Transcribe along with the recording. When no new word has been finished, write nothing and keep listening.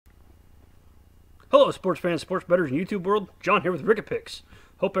Hello, sports fans, sports bettors, and YouTube world. John here with Ricket Picks.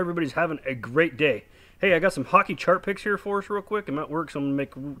 Hope everybody's having a great day. Hey, I got some hockey chart picks here for us real quick. I'm at work, so I'm going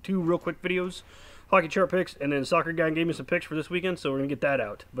to make two real quick videos. Hockey chart picks, and then Soccer Guy gave me some picks for this weekend, so we're going to get that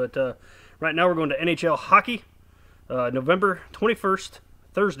out. But right now we're going to NHL hockey, November 21st,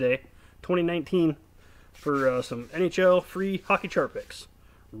 Thursday, 2019, for some NHL free hockey chart picks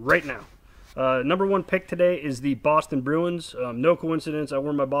right now. Number one pick today is the Boston Bruins. No coincidence, I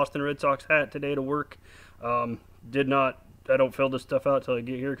wore my Boston Red Sox hat today to work. I don't fill this stuff out until I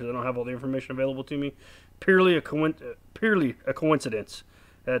get here because I don't have all the information available to me. Purely a coincidence.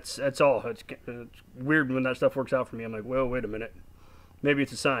 That's all. It's weird when that stuff works out for me. I'm like, well, wait a minute. Maybe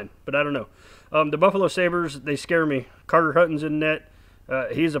it's a sign, but I don't know. The Buffalo Sabres, they scare me. Carter Hutton's in net.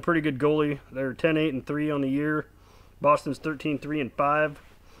 He's a pretty good goalie. They're 10-8-3 on the year. Boston's 13-3-5.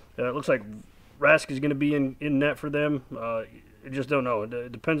 It looks like Rask is going to be in net for them. I just don't know.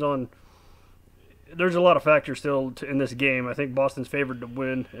 It depends on... There's a lot of factors still in this game. I think Boston's favored to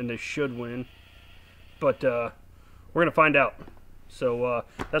win, and they should win. But we're going to find out. So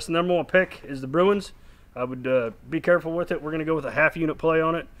that's the number one pick is the Bruins. I would be careful with it. We're going to go with a half-unit play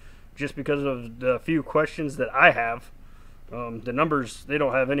on it just because of the few questions that I have. The numbers, they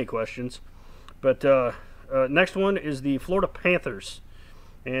don't have any questions. But next one is the Florida Panthers.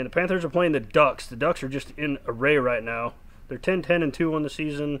 And the Panthers are playing the Ducks. The Ducks are just in array right now. They're 10-10-2 on the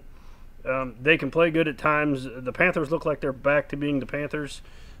season. They can play good at times. The Panthers look like they're back to being the Panthers.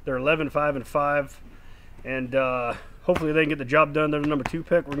 They're 11-5-5. And hopefully they can get the job done. They're the number two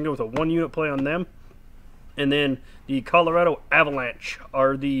pick. We're going to go with a one-unit play on them. And then the Colorado Avalanche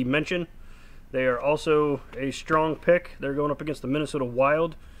are the mention. They are also a strong pick. They're going up against the Minnesota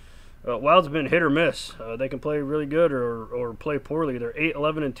Wild. Wild's been hit or miss. They can play really good or play poorly. They're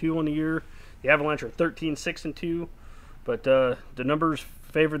 8-11-2 on the year. The Avalanche are 13-6-2. But the numbers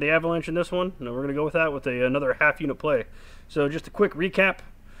favor the Avalanche in this one. And we're going to go with that with another half-unit play. So just a quick recap.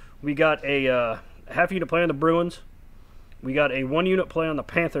 We got a half-unit play on the Bruins. We got a one-unit play on the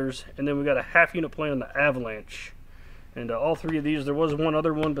Panthers. And then we got a half-unit play on the Avalanche. And all three of these, there was one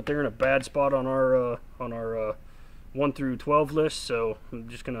other one, but they're in a bad spot on our 1 through 12 list, so we're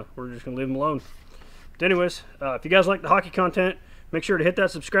just gonna leave them alone. But anyways, if you guys like the hockey content, make sure to hit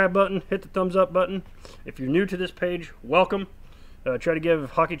that subscribe button, hit the thumbs up button. If you're new to this page, welcome. Try to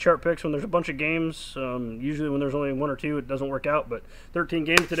give hockey chart picks when there's a bunch of games. Usually when there's only one or two, it doesn't work out. But 13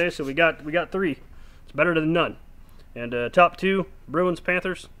 games today, so we got 3. It's better than none. And top 2, Bruins,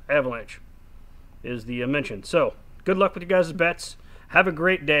 Panthers, Avalanche is the mention. So good luck with you guys' bets. Have a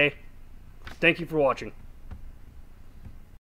great day. Thank you for watching.